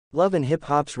Love and Hip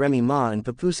Hop's Remy Ma and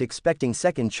Papoose expecting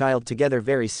second child together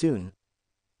very soon.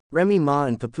 Remy Ma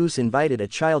and Papoose invited a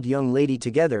child young lady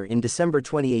together in December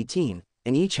 2018,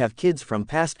 and each have kids from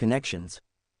past connections.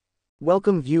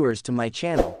 Welcome viewers to my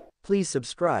channel. Please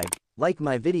subscribe, like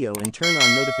my video and turn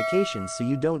on notifications so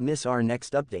you don't miss our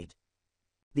next update.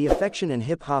 The Affection and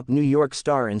Hip Hop New York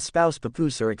star and spouse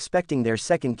Papoose are expecting their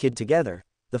second kid together,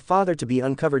 the father to be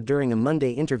uncovered during a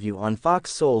Monday interview on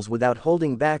Fox Soul's Without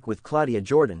Holding Back with Claudia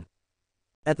Jordan.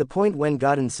 At the point when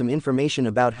gotten some information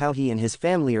about how he and his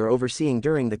family are overseeing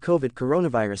during the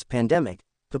coronavirus pandemic,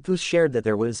 Papoose shared that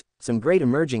there was some great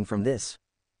emerging from this.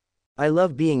 "I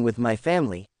love being with my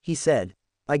family," he said.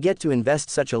 "I get to invest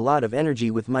such a lot of energy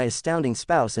with my astounding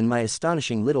spouse and my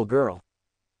astonishing little girl.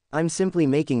 I'm simply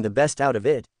making the best out of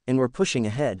it, and we're pushing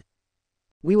ahead.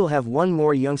 We will have one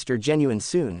more youngster genuine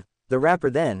soon," the rapper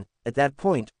then, at that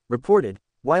point, reported,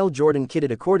 while Jordan kidded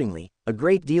accordingly. A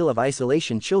great deal of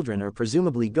isolation children are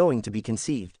presumably going to be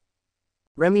conceived.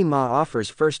 Remy Ma offers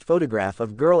first photograph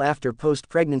of girl after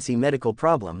post-pregnancy medical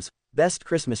problems, best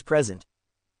Christmas present.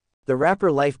 The rapper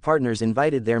life partners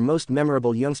invited their most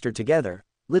memorable youngster together,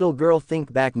 little girl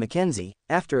Think Back Mackenzie,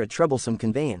 after a troublesome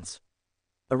conveyance.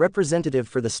 A representative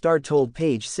for the star told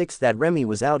Page 6 that Remy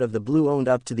was out of the blue owned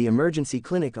up to the emergency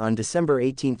clinic on December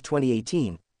 18,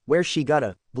 2018, where she got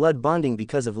a blood bonding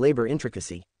because of labor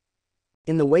intricacy.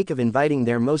 In the wake of inviting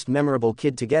their most memorable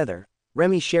kid together,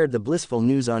 Remy shared the blissful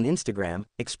news on Instagram,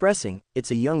 expressing, "It's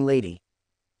a young lady."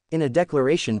 In a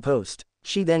declaration post,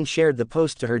 she then shared the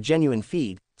post to her genuine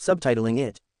feed, subtitling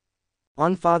it.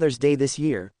 On Father's Day this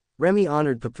year, Remy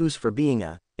honored Papoose for being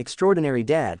a extraordinary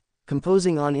dad,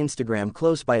 composing on Instagram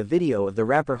close by a video of the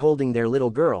rapper holding their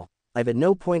little girl. "I've at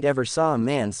no point ever saw a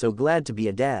man so glad to be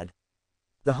a dad.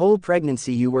 The whole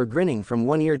pregnancy you were grinning from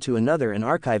one ear to another and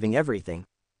archiving everything."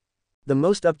 The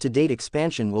most up-to-date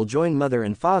expansion will join mother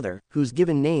and father, whose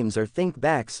given names are Think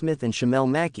Back Smith and Shamel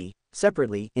Mackey,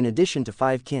 separately, in addition to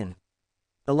 5 kin.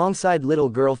 Alongside little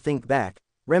girl Think Back,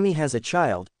 Remy has a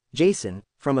child, Jason,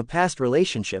 from a past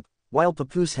relationship, while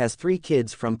Papoose has 3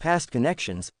 kids from past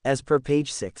connections, as per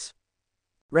Page 6.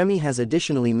 Remy has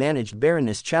additionally managed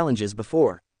barrenness challenges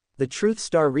before. The Truth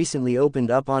star recently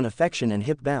opened up on Affection and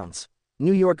Hip Bounce,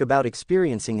 New York about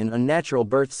experiencing an unnatural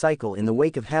birth cycle in the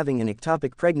wake of having an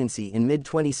ectopic pregnancy in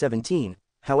mid-2017,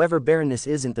 however barrenness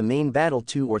isn't the main battle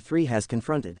 2 or 3 has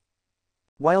confronted.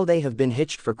 While they have been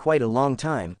hitched for quite a long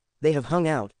time, they have hung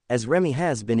out, as Remy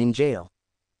has been in jail.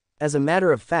 As a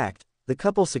matter of fact, the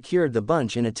couple secured the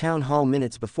bunch in a town hall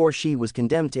minutes before she was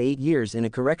condemned to 8 years in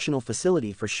a correctional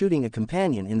facility for shooting a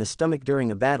companion in the stomach during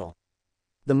a battle.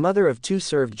 The mother of 2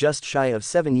 served just shy of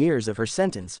 7 years of her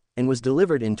sentence, and was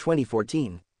delivered in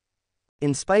 2014.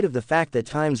 In spite of the fact that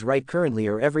times right currently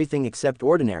are everything except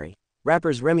ordinary,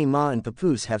 rappers Remy Ma and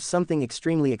Papoose have something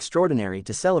extremely extraordinary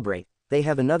to celebrate. They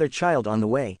have another child on the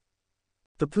way.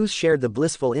 Papoose shared the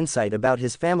blissful insight about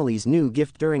his family's new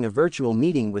gift during a virtual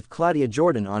meeting with Claudia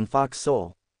Jordan on Fox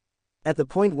Soul. At the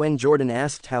point when Jordan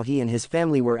asked how he and his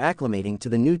family were acclimating to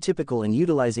the new typical and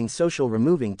utilizing social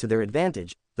removing to their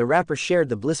advantage, the rapper shared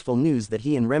the blissful news that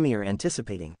he and Remy are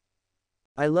anticipating.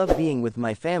 "I love being with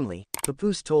my family,"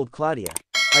 Papoose told Claudia.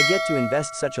 "I get to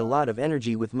invest such a lot of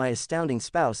energy with my astounding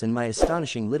spouse and my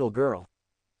astonishing little girl.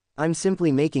 I'm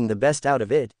simply making the best out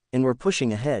of it, and we're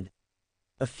pushing ahead.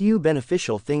 A few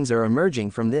beneficial things are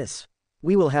emerging from this.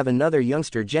 We will have another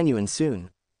youngster genuine soon.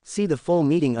 See the full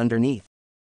meeting underneath."